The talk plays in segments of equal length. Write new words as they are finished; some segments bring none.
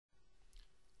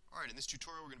Alright, in this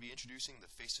tutorial we're going to be introducing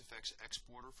the FaceFX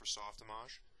exporter for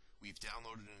Softimage. We've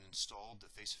downloaded and installed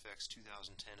the FaceFX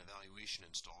 2010 evaluation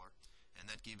installer, and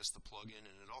that gave us the plugin,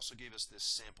 and it also gave us this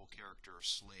sample character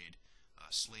Slade,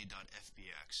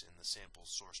 slade.fbx in the sample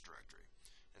source directory.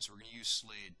 And so we're going to use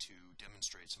Slade to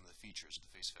demonstrate some of the features of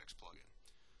the FaceFX plugin.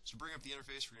 So to bring up the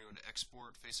interface, we're going to go to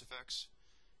Export FaceFX,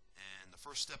 and the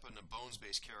first step in a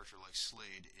bones-based character like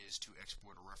Slade is to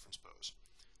export a reference pose.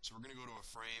 So we're going to go to a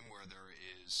frame where there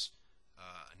is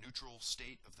a neutral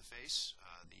state of the face.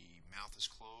 The mouth is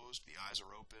closed, the eyes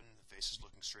are open, the face is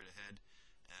looking straight ahead,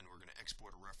 and we're going to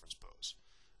export a reference pose.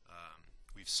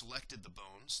 We've selected the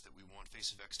bones that we want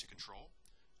FaceFX to control.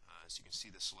 As you can see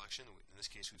the selection, in this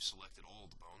case we've selected all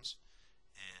of the bones,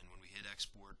 and when we hit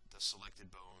export, the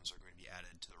selected bones are going to be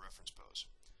added to the reference pose.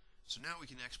 So now we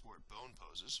can export bone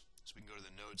poses. So we can go to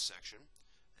the Nodes section,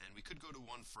 and we could go to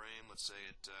one frame, let's say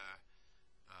at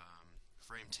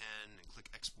frame 10, and click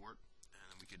export, and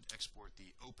then we could export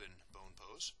the open bone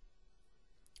pose.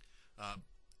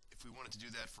 If we wanted to do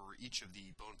that for each of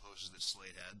the bone poses that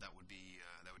Slade had, that would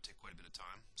take quite a bit of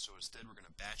time. So instead we're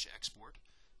going to batch export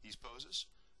these poses.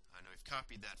 Now we've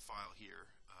copied that file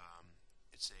here.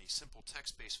 It's a simple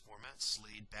text-based format,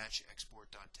 Slade batch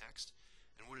export.txt,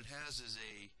 and what it has is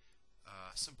a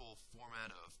simple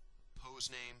format of pose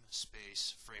name,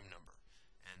 space, frame number.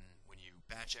 And when you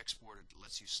batch export, it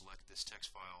lets you select this text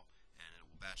file, and it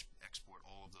will batch export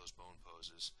all of those bone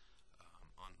poses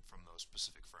from those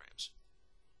specific frames.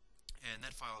 And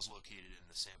that file is located in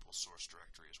the sample source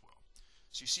directory as well.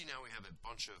 So you see now we have a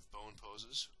bunch of bone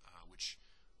poses, which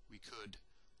we could,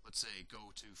 let's say,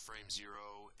 go to frame 0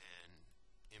 and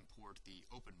import the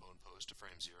open bone pose to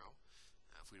frame 0.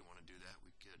 If we don't want to do that,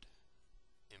 we could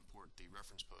import the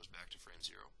reference pose back to frame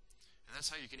 0. And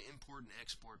that's how you can import and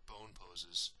export bone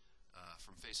poses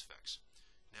from FaceFX.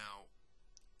 Now,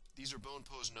 these are bone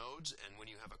pose nodes, and when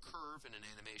you have a curve in an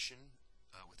animation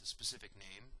with a specific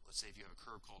name, let's say if you have a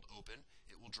curve called open,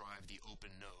 it will drive the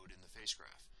open node in the face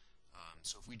graph.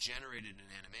 So if we generated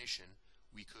an animation,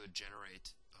 we could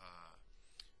generate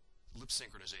lip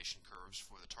synchronization curves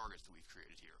for the targets that we've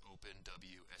created here, open,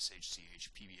 W,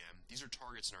 SHCH, PBM. These are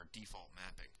targets in our default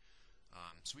mapping.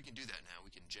 So we can do that now.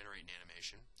 We can generate an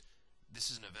animation. This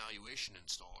is an evaluation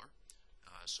installer,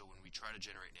 so when we try to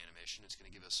generate an animation, it's going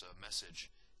to give us a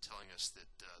message telling us that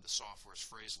the software is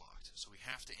phrase locked. So we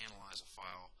have to analyze a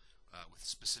file with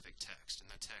specific text,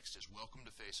 and that text is "Welcome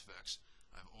to FaceFX.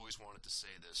 I've always wanted to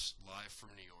say this, live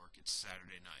from New York. It's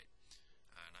Saturday night."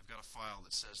 And I've got a file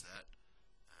that says that,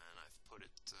 and I've put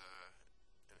it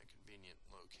in a convenient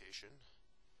location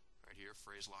right here,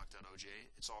 phraselock.oj.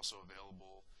 It's also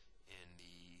available in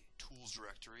the tools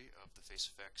directory of the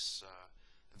FaceFX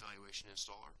evaluation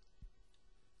installer.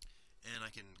 And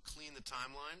I can clean the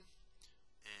timeline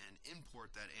and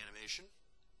import that animation.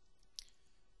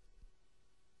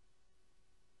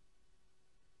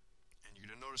 And you're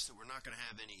going to notice that we're not going to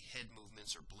have any head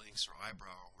movements or blinks or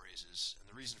eyebrow raises. And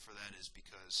the reason for that is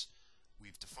because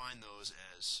we've defined those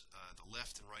as the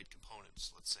left and right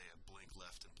components. Let's say a blink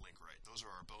left and blink right. Those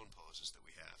are our bone poses that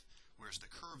we have. Whereas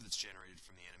the curve that's generated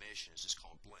from the animation is just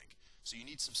called blink. So you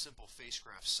need some simple face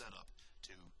graph setup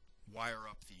to wire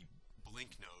up the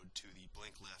blink node to the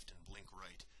blink left and blink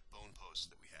right bone poses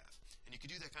that we have. And you can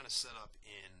do that kind of setup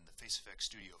in the FaceFX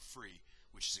Studio Free,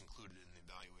 which is included in the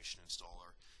evaluation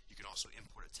installer. You can also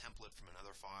import a template from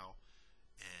another file,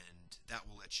 and that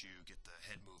will let you get the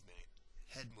head moving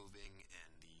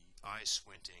and the eyes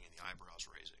squinting and the eyebrows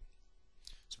raising.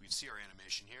 So we can see our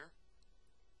animation here.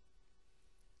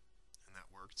 And that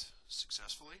worked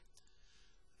successfully.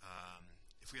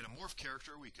 If we had a morph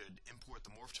character, we could import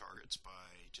the morph targets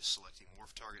by just selecting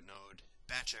morph target node.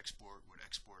 Batch export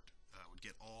would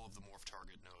get all of the morph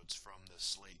target nodes from the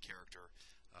Slade character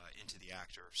into the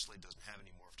actor. Slade doesn't have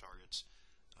any morph targets.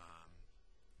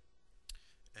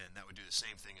 And that would do the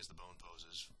same thing as the bone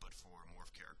poses, but for a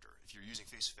morph character. If you're using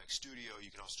FaceFX Studio,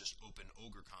 you can also just open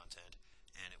Ogre content,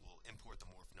 and it will import the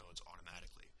morph nodes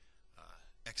automatically.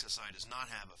 XSI does not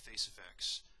have a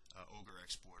FaceFX Ogre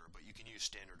exporter, but you can use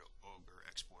standard Ogre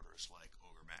exporters like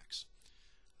Ogre Max.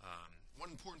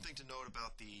 One important thing to note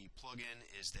about the plugin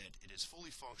is that it is fully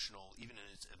functional even in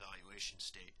its evaluation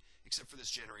state, except for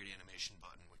this Generate Animation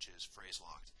button, which is phrase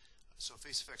locked. So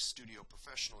FaceFX Studio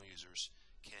professional users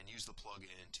can use the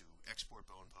plugin to export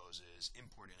bone poses,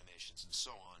 import animations, and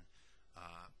so on.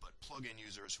 But plugin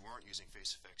users who aren't using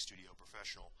FaceFX Studio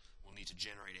Professional will need to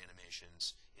generate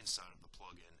animations inside of the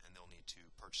plugin, and they'll need to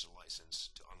purchase a license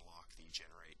to unlock the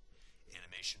Generate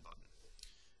Animation button.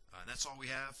 That's all we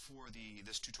have for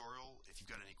this tutorial. If you've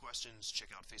got any questions,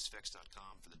 check out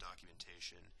FaceFX.com for the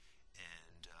documentation and